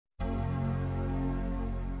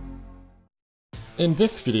In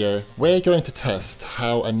this video, we're going to test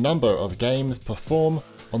how a number of games perform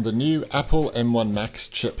on the new Apple M1 Max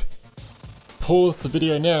chip. Pause the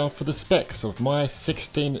video now for the specs of my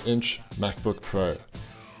 16-inch MacBook Pro.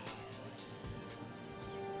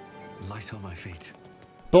 Light on my feet.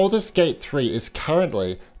 Baldur's Gate 3 is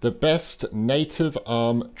currently the best native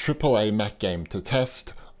ARM AAA Mac game to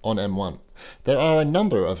test on M1. There are a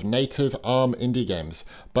number of native ARM indie games,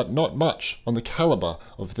 but not much on the caliber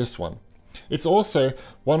of this one. It's also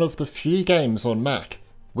one of the few games on Mac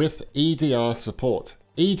with EDR support.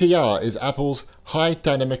 EDR is Apple's High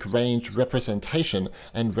Dynamic Range Representation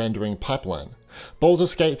and Rendering Pipeline.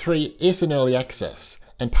 Baldur's Gate 3 is in early access,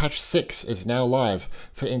 and patch 6 is now live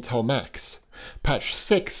for Intel Macs. Patch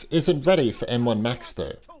 6 isn't ready for M1 Max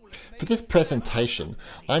though. For this presentation,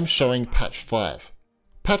 I'm showing patch 5.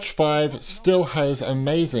 Patch 5 still has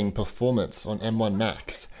amazing performance on M1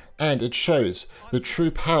 Max, and it shows the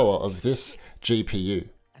true power of this GPU.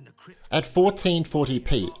 At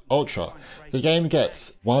 1440p Ultra, the game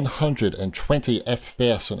gets 120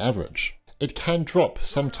 FPS on average. It can drop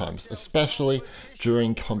sometimes, especially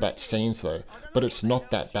during combat scenes though, but it's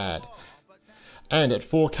not that bad. And at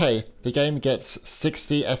 4K, the game gets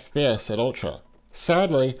 60 FPS at Ultra.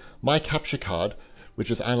 Sadly, my capture card,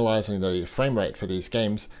 which is analyzing the frame rate for these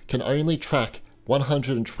games, can only track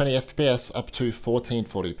 120 FPS up to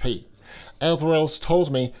 1440p. Elverels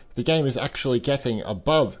told me the game is actually getting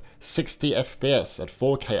above 60 FPS at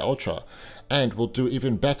 4K Ultra, and will do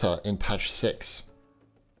even better in patch 6.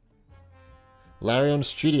 Larian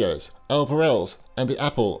Studios, Elverels, and the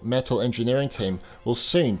Apple Metal Engineering team will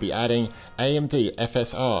soon be adding AMD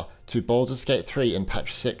FSR to Baldur's Gate 3 in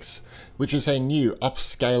patch 6, which is a new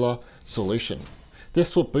upscaler solution.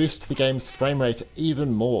 This will boost the game's frame rate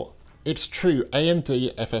even more. It's true,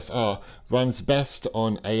 AMD FSR runs best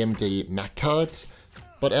on AMD Mac cards,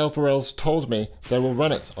 but Elverels told me they will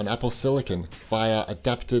run it on Apple Silicon via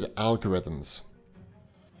adapted algorithms.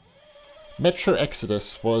 Metro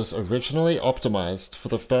Exodus was originally optimized for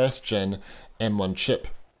the first-gen M1 chip.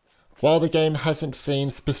 While the game hasn't seen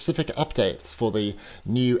specific updates for the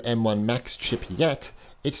new M1 Max chip yet,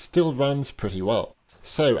 it still runs pretty well.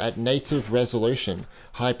 So at native resolution,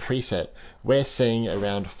 high preset, we're seeing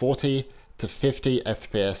around 40 to 50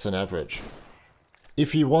 FPS on average.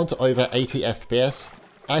 If you want over 80 FPS,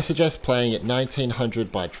 I suggest playing at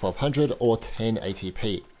 1900 by 1200 or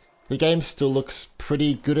 1080p. The game still looks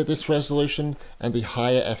pretty good at this resolution, and the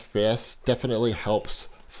higher FPS definitely helps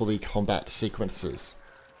for the combat sequences.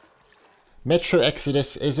 Metro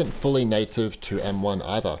Exodus isn't fully native to M1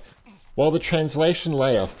 either. While the translation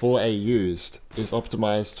layer 4A used is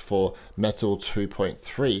optimized for Metal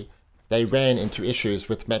 2.3, they ran into issues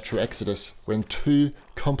with Metro Exodus when two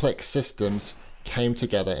complex systems came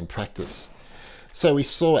together in practice. So we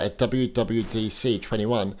saw at WWDC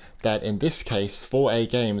 21 that in this case 4A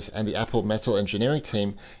Games and the Apple Metal Engineering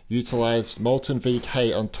team utilized Molten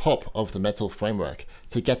VK on top of the Metal framework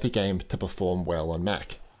to get the game to perform well on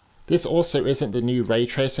Mac. This also isn't the new ray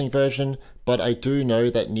tracing version, but I do know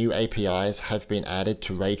that new APIs have been added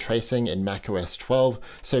to ray tracing in macOS 12,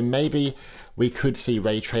 so maybe we could see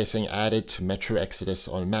ray tracing added to Metro Exodus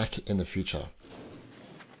on Mac in the future.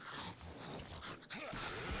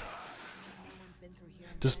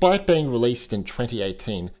 Despite being released in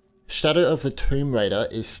 2018, Shadow of the Tomb Raider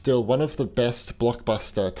is still one of the best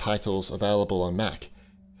blockbuster titles available on Mac.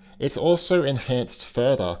 It's also enhanced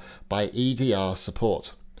further by EDR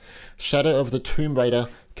support. Shadow of the Tomb Raider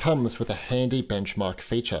comes with a handy benchmark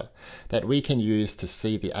feature that we can use to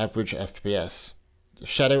see the average FPS.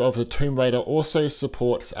 Shadow of the Tomb Raider also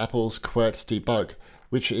supports Apple's QWERTY,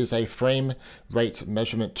 which is a frame rate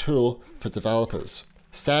measurement tool for developers.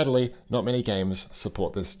 Sadly, not many games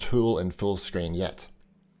support this tool in full screen yet.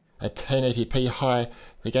 At 1080p high,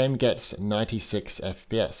 the game gets 96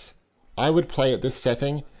 FPS. I would play at this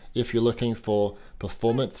setting if you're looking for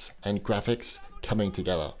performance and graphics coming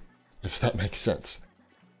together, if that makes sense.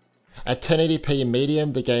 At 1080p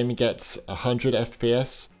medium, the game gets 100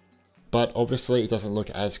 FPS, but obviously it doesn't look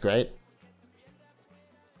as great.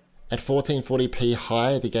 At 1440p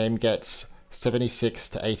high, the game gets 76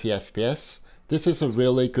 to 80 FPS. This is a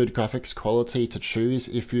really good graphics quality to choose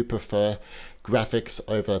if you prefer graphics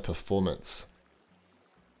over performance.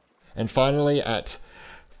 And finally, at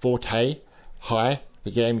 4K high,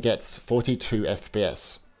 the game gets 42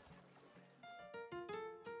 FPS.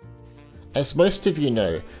 As most of you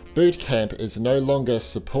know, Boot Camp is no longer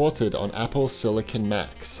supported on Apple Silicon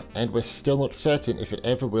Macs, and we're still not certain if it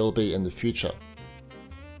ever will be in the future.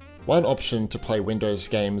 One option to play Windows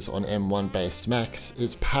games on M1 based Macs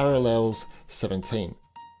is Parallels 17.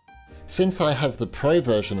 Since I have the Pro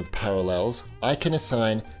version of Parallels, I can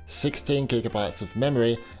assign 16 GB of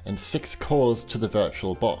memory and 6 cores to the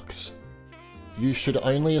virtual box. You should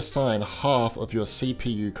only assign half of your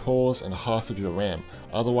CPU cores and half of your RAM,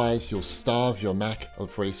 otherwise you'll starve your Mac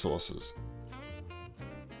of resources.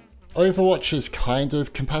 Overwatch is kind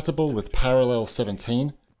of compatible with Parallel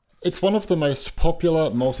 17. It's one of the most popular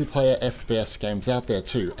multiplayer FPS games out there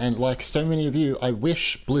too, and like so many of you, I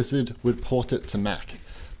wish Blizzard would port it to Mac.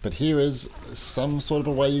 But here is some sort of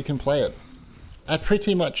a way you can play it. At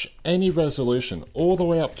pretty much any resolution, all the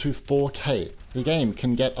way up to 4K, the game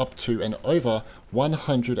can get up to and over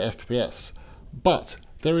 100 FPS. But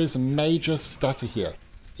there is major stutter here.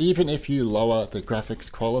 Even if you lower the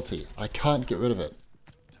graphics quality, I can't get rid of it.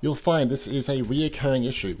 You'll find this is a reoccurring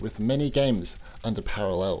issue with many games under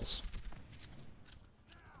Parallels.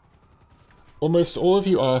 Almost all of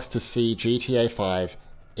you asked to see GTA 5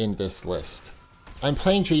 in this list. I'm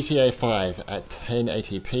playing GTA 5 at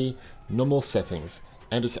 1080p normal settings,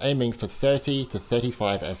 and it's aiming for 30 to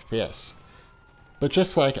 35 FPS. But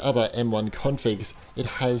just like other M1 configs, it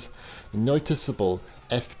has noticeable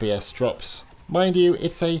FPS drops. Mind you,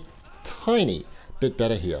 it's a tiny bit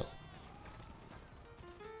better here.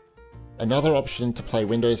 Another option to play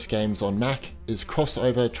Windows games on Mac is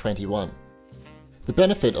Crossover 21. The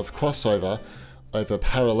benefit of Crossover over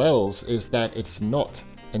Parallels is that it's not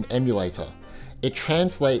an emulator. It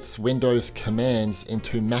translates Windows commands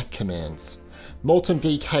into Mac commands. Molten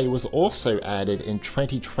VK was also added in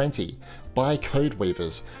 2020 by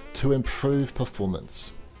Codeweavers to improve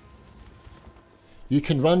performance. You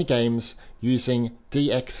can run games using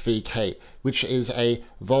DXVK, which is a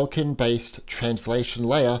Vulkan-based translation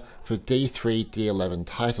layer for D3, D11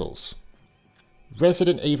 titles.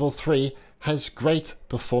 Resident Evil 3 has great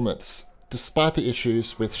performance, despite the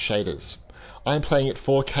issues with shaders. I'm playing at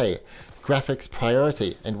 4K, graphics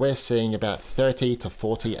priority, and we're seeing about 30 to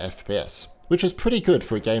 40 FPS, which is pretty good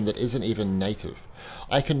for a game that isn't even native.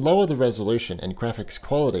 I can lower the resolution and graphics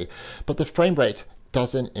quality, but the frame rate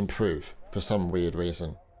doesn't improve for some weird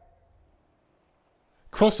reason.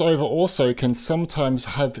 Crossover also can sometimes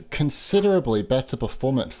have considerably better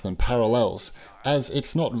performance than Parallels, as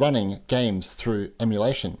it's not running games through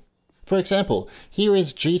emulation. For example, here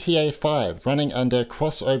is GTA 5 running under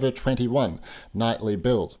Crossover 21 nightly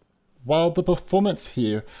build. While the performance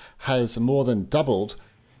here has more than doubled,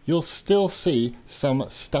 you'll still see some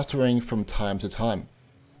stuttering from time to time.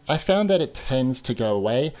 I found that it tends to go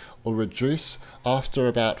away or reduce after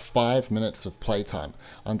about 5 minutes of playtime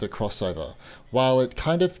under Crossover, while it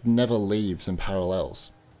kind of never leaves in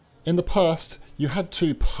Parallels. In the past, you had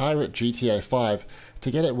to pirate GTA 5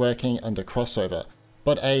 to get it working under Crossover,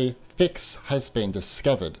 but a fix has been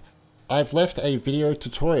discovered. I've left a video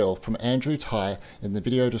tutorial from Andrew Tai in the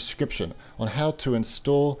video description on how to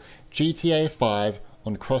install GTA 5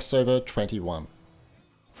 on Crossover 21.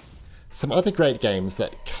 Some other great games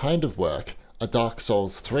that kind of work are Dark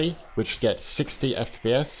Souls 3, which gets 60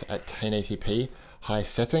 FPS at 1080p high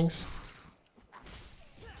settings.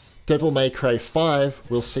 Devil May Cry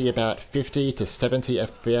 5 will see about 50 to 70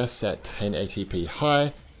 FPS at 1080p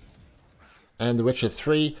high, and The Witcher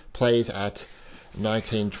 3 plays at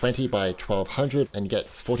 1920 by 1200 and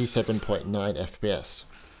gets 47.9 FPS.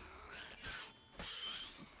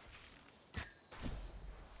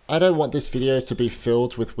 I don't want this video to be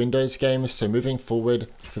filled with Windows games, so moving forward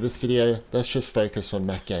for this video, let's just focus on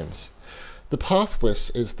Mac games. The Pathless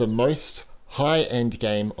is the most high-end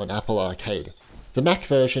game on Apple Arcade. The Mac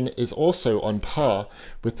version is also on par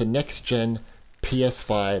with the next-gen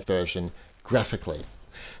PS5 version graphically.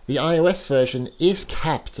 The iOS version is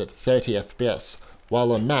capped at 30 FPS,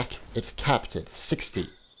 while on Mac it's capped at 60.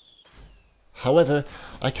 However,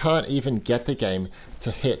 I can't even get the game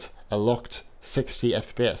to hit a locked 60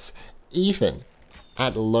 FPS, even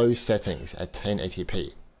at low settings at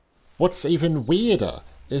 1080p. What's even weirder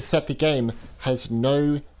is that the game has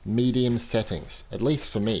no medium settings, at least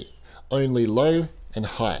for me, only low and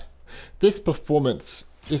high. This performance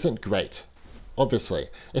isn't great, obviously,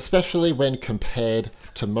 especially when compared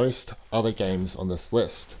to most other games on this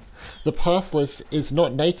list. The Pathless is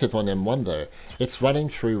not native on M1 though, it's running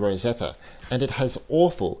through Rosetta, and it has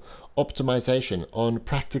awful optimization on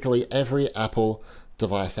practically every Apple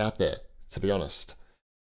device out there, to be honest.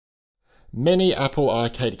 Many Apple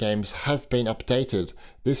Arcade games have been updated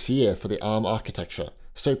this year for the ARM architecture,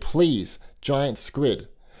 so please, Giant Squid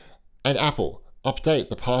and Apple, update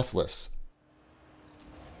the Pathless.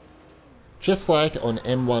 Just like on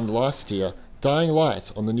M1 last year, Dying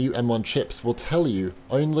Light on the new M1 chips will tell you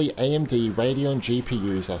only AMD Radeon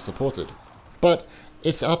GPUs are supported, but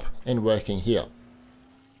it's up and working here.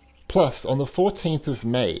 Plus, on the 14th of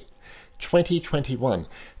May, 2021,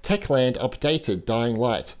 Techland updated Dying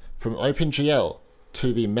Light from OpenGL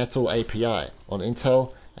to the Metal API on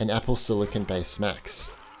Intel and Apple Silicon-based Macs.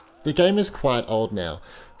 The game is quite old now,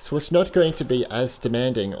 so it's not going to be as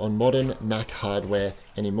demanding on modern Mac hardware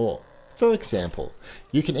anymore. For example,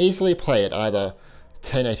 you can easily play at either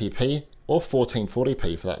 1080p or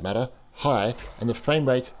 1440p for that matter, high, and the frame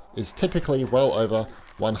rate is typically well over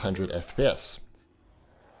 100 FPS.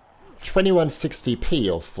 2160p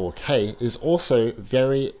or 4K is also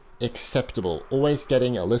very acceptable, always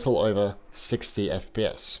getting a little over 60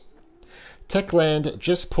 FPS. Techland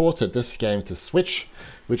just ported this game to Switch,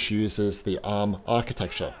 which uses the ARM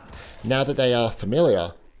architecture. Now that they are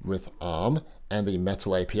familiar with ARM and the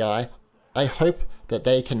Metal API, I hope that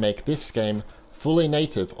they can make this game fully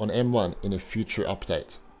native on M1 in a future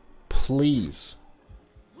update. Please.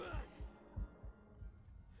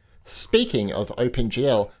 Speaking of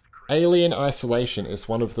OpenGL, Alien Isolation is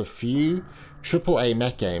one of the few AAA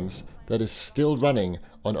Mac games that is still running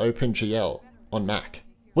on OpenGL on Mac.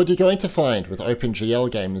 What you're going to find with OpenGL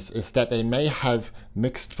games is that they may have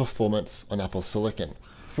mixed performance on Apple Silicon.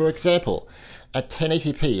 For example, at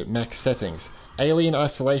 1080p max settings, Alien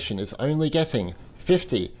Isolation is only getting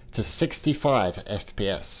 50 to 65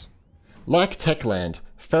 FPS. Like Techland,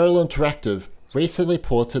 Feral Interactive recently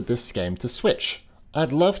ported this game to Switch.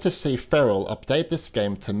 I'd love to see Feral update this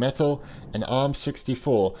game to Metal and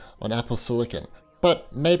ARM64 on Apple Silicon,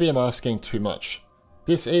 but maybe I'm asking too much.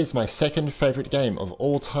 This is my second favourite game of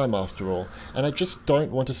all time after all, and I just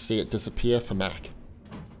don't want to see it disappear for Mac.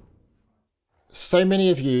 So many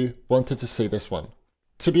of you wanted to see this one.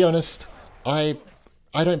 To be honest, I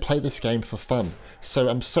don't play this game for fun, so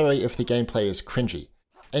I'm sorry if the gameplay is cringy.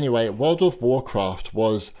 Anyway, World of Warcraft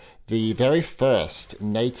was the very first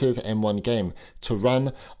native M1 game to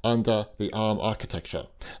run under the ARM architecture,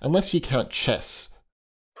 unless you count chess.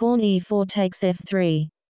 Pawn e4 takes f3.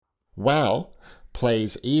 WoW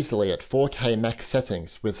plays easily at 4K max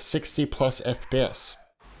settings with 60 plus FPS.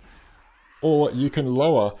 Or you can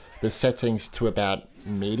lower the settings to about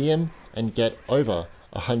medium and get over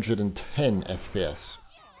 110 FPS.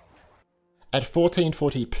 At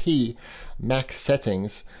 1440p max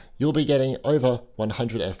settings, you'll be getting over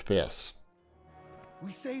 100 FPS.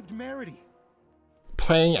 We saved Merity.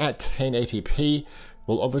 Playing at 1080p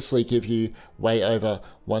will obviously give you way over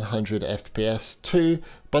 100 FPS too,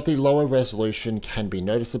 but the lower resolution can be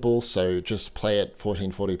noticeable, so just play at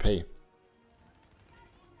 1440p.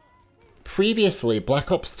 Previously,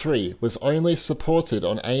 Black Ops 3 was only supported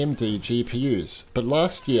on AMD GPUs, but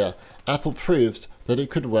last year, Apple proved that it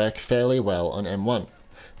could work fairly well on M1.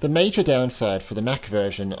 The major downside for the Mac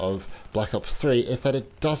version of Black Ops 3 is that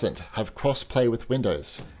it doesn't have cross-play with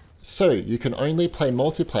Windows. So you can only play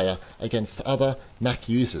multiplayer against other Mac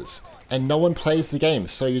users, and no one plays the game,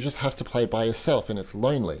 so you just have to play by yourself and it's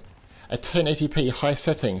lonely. At 1080p high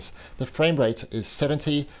settings, the frame rate is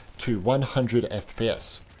 70 to 100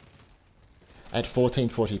 FPS. At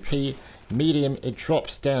 1440p medium, it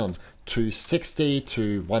drops down to 60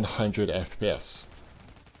 to 100 FPS.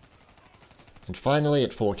 And finally,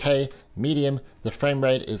 at 4K medium, the frame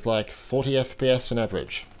rate is like 40 FPS on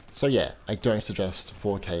average. So yeah, I don't suggest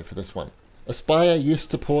 4K for this one. Aspire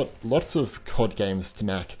used to port lots of COD games to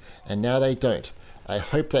Mac, and now they don't. I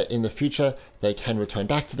hope that in the future they can return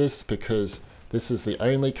back to this, because this is the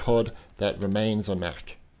only COD that remains on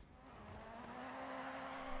Mac.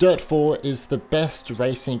 Dirt 4 is the best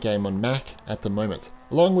racing game on Mac at the moment,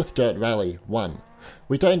 along with Dirt Rally 1.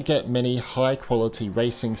 We don't get many high quality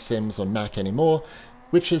racing sims on Mac anymore,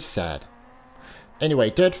 which is sad. Anyway,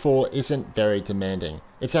 Dirt 4 isn't very demanding.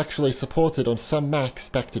 It's actually supported on some Macs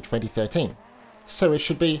back to 2013. So it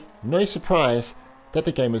should be no surprise that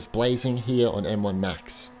the game is blazing here on M1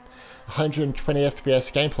 Macs. 120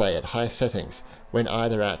 FPS gameplay at high settings when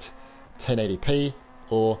either at 1080p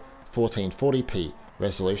or 1440p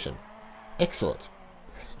resolution. Excellent.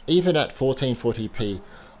 Even at 1440p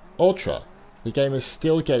Ultra, the game is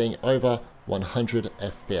still getting over 100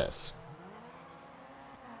 FPS.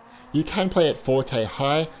 You can play at 4K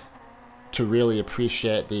high to really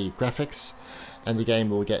appreciate the graphics, and the game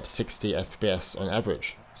will get 60 FPS on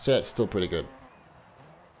average, so that's still pretty good.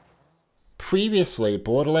 Previously,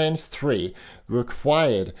 Borderlands 3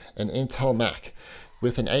 required an Intel Mac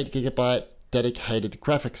with an 8GB dedicated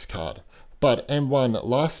graphics card, but M1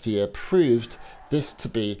 last year proved this to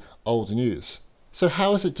be old news. So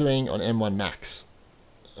how is it doing on M1 Macs?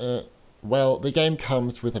 Well, the game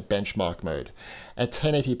comes with a benchmark mode. At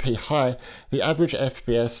 1080p high, the average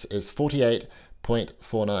FPS is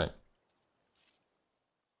 48.49.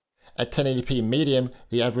 At 1080p medium,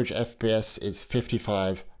 the average FPS is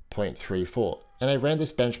 55.34. and I ran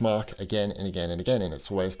this benchmark again and again and again, and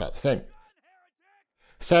it's always about the same.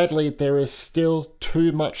 Sadly, there is still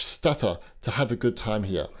too much stutter to have a good time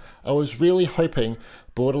here. I was really hoping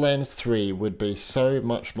Borderlands 3 would be so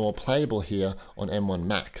much more playable here on M1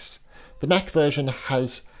 Max. The Mac version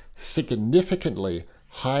has significantly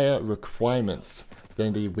higher requirements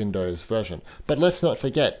than the Windows version. But let's not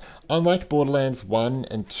forget, unlike Borderlands 1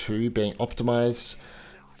 and 2 being optimized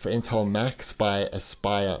for Intel Macs by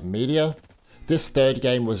Aspire Media, this third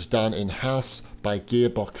game was done in-house by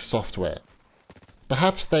Gearbox Software.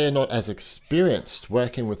 Perhaps they are not as experienced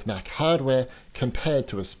working with Mac hardware compared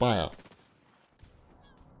to Aspire.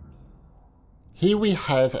 Here we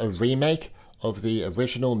have a remake of the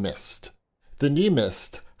original Myst. The new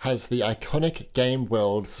Myst has the iconic game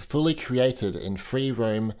worlds fully created in free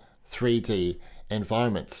roam 3D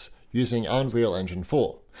environments using Unreal Engine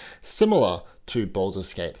 4. Similar to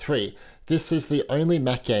Baldur's Gate 3, this is the only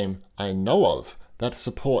Mac game I know of that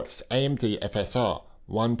supports AMD FSR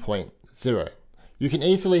 1.0. You can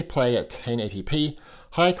easily play at 1080p,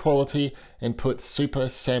 high quality, and put super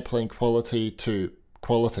sampling quality to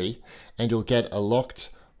quality, and you'll get a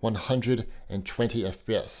locked 120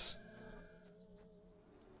 FPS.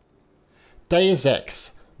 Deus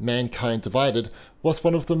Ex: Mankind Divided was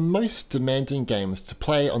one of the most demanding games to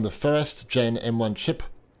play on the first gen M1 chip.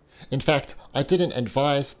 In fact, I didn't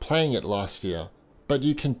advise playing it last year, but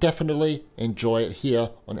you can definitely enjoy it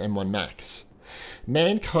here on M1 Max.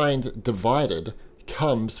 Mankind Divided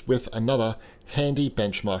comes with another handy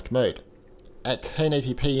benchmark mode. At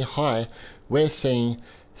 1080p high, we're seeing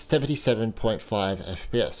 77.5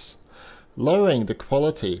 FPS. Lowering the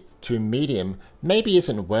quality to medium maybe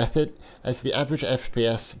isn't worth it, as the average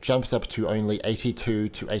FPS jumps up to only 82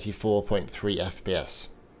 to 84.3 FPS.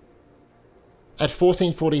 At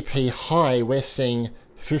 1440p high, we're seeing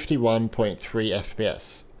 51.3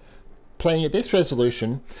 FPS. Playing at this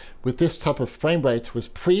resolution with this type of frame rate was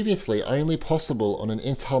previously only possible on an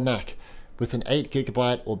Intel Mac with an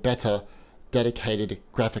 8GB or better dedicated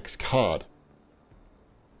graphics card.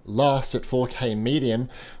 Last, at 4K medium,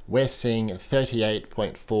 we're seeing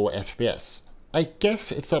 38.4 FPS. I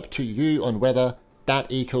guess it's up to you on whether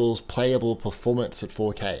that equals playable performance at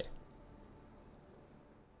 4K.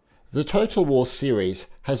 The Total War series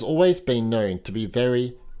has always been known to be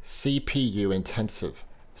very CPU intensive.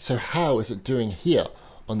 So how is it doing here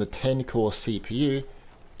on the 10-core CPU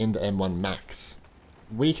in the M1 Max?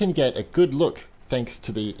 We can get a good look thanks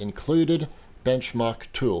to the included benchmark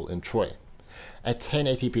tool in Troy. At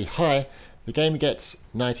 1080p high, the game gets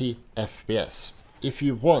 90 FPS. If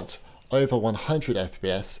you want over 100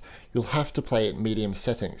 FPS, you'll have to play at medium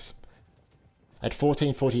settings. At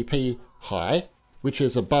 1440p high, which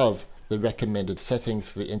is above the recommended settings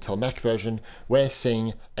for the Intel Mac version, we're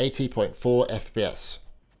seeing 80.4 FPS.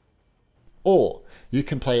 Or you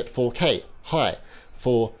can play at 4K high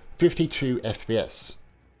for 52 FPS.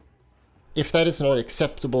 If that is not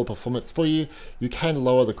acceptable performance for you, you can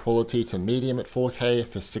lower the quality to medium at 4K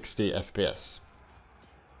for 60 FPS.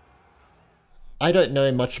 I don't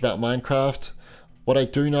know much about Minecraft. What I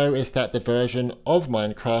do know is that the version of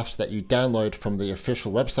Minecraft that you download from the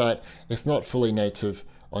official website is not fully native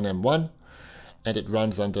on M1, and it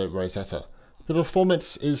runs under Rosetta. The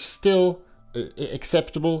performance is still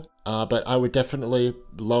acceptable, but I would definitely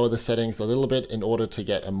lower the settings a little bit in order to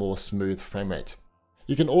get a more smooth frame rate.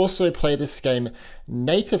 You can also play this game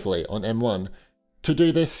natively on M1. To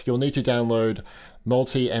do this, you'll need to download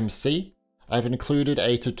Multi-MC. I've included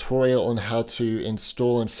a tutorial on how to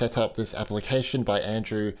install and set up this application by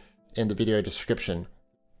Andrew in the video description.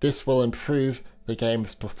 This will improve the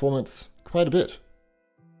game's performance quite a bit.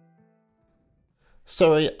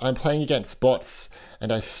 Sorry, I'm playing against bots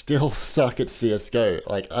and I still suck at CSGO.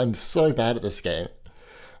 Like, I'm so bad at this game.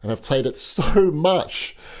 And I've played it so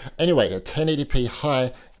much. Anyway, at 1080p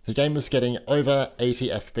high, the game is getting over 80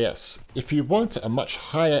 FPS. If you want a much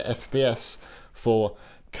higher FPS for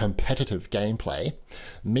competitive gameplay,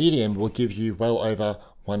 medium will give you well over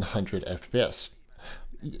 100 FPS.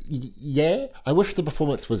 Yeah, I wish the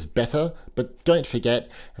performance was better, but don't forget,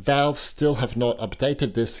 Valve still have not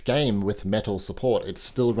updated this game with Metal support. It's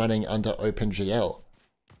still running under OpenGL.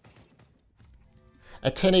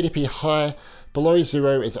 At 1080p high, below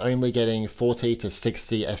zero is only getting 40 to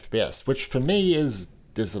 60 FPS, which for me is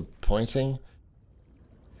disappointing.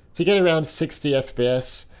 To get around 60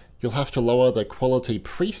 FPS, you'll have to lower the quality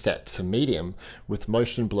preset to medium with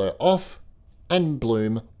motion blur off and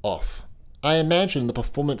bloom off. I imagine the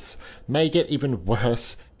performance may get even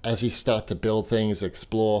worse as you start to build things,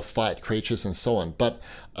 explore, fight creatures and so on, but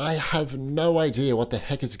I have no idea what the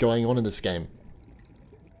heck is going on in this game.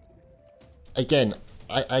 Again,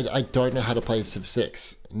 I don't know how to play Civ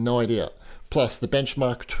 6. No idea. Plus, the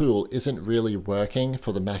benchmark tool isn't really working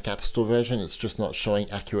for the Mac App Store version. It's just not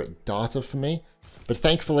showing accurate data for me. But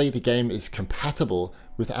thankfully, the game is compatible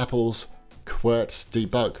with Apple's QWERTY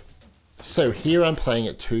debug. So here I'm playing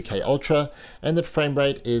at 2K Ultra, and the frame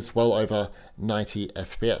rate is well over 90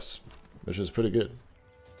 FPS, which is pretty good.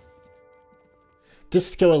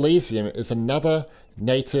 Disco Elysium is another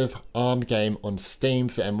native ARM game on Steam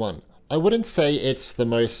for M1. I wouldn't say it's the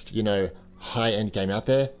most, high-end game out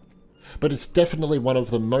there, but it's definitely one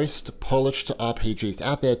of the most polished RPGs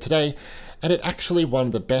out there today, and it actually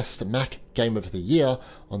won the Best Mac Game of the Year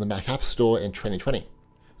on the Mac App Store in 2020.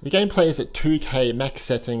 The game plays at 2K Mac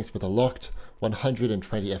settings with a locked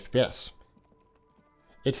 120 FPS.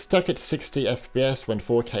 It's stuck at 60 FPS when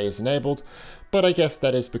 4K is enabled, but I guess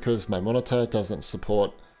that is because my monitor doesn't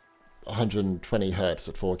support 120 Hz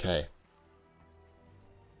at 4K.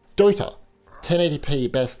 Dota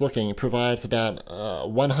 1080p best looking provides about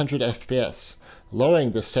 100 FPS.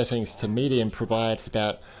 Lowering the settings to medium provides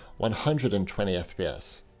about 120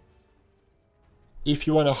 FPS. If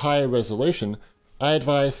you want a higher resolution, I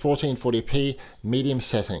advise 1440p medium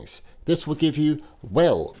settings. This will give you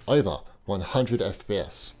well over 100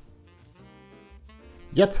 FPS.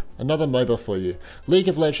 Yep, another MOBA for you. League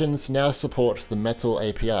of Legends now supports the Metal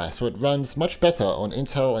API, so it runs much better on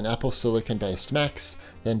Intel and Apple Silicon based Macs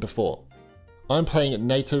than before. I'm playing at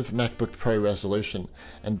native MacBook Pro resolution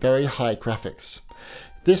and very high graphics.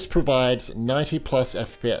 This provides 90 plus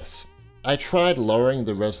FPS. I tried lowering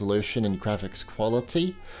the resolution and graphics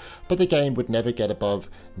quality, but the game would never get above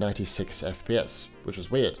 96 FPS, which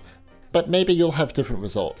is weird. But maybe you'll have different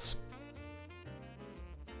results.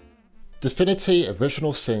 Divinity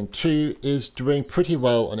Original Sin 2 is doing pretty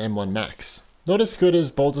well on M1 Macs. Not as good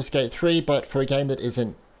as Baldur's Gate 3, but for a game that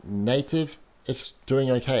isn't native, it's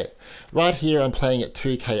doing okay. Right here I'm playing at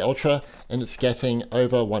 2K Ultra, and it's getting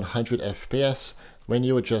over 100 FPS when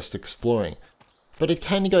you are just exploring. But it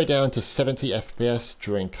can go down to 70 FPS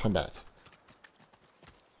during combat.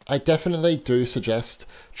 I definitely do suggest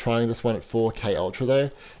trying this one at 4K Ultra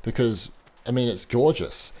though, because, it's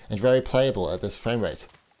gorgeous and very playable at this frame rate.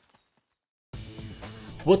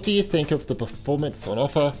 What do you think of the performance on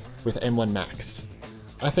offer with M1 Macs?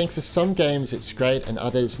 I think for some games it's great and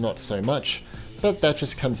others not so much, but that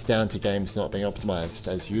just comes down to games not being optimized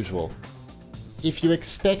as usual. If you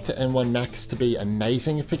expect M1 Macs to be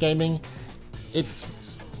amazing for gaming, it's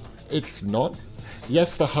not.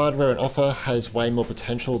 Yes, the hardware on offer has way more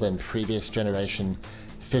potential than previous generation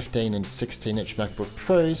 15 and 16-inch MacBook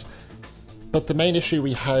Pros, but the main issue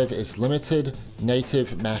we have is limited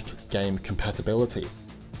native Mac game compatibility.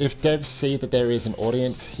 If devs see that there is an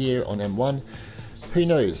audience here on M1, who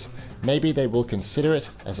knows, maybe they will consider it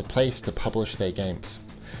as a place to publish their games.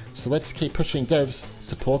 So let's keep pushing devs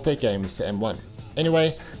to port their games to M1.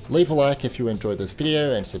 Anyway, leave a like if you enjoyed this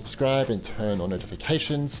video and subscribe and turn on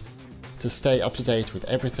notifications to stay up to date with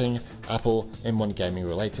everything Apple M1 gaming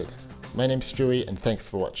related. My name's Stewie and thanks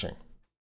for watching.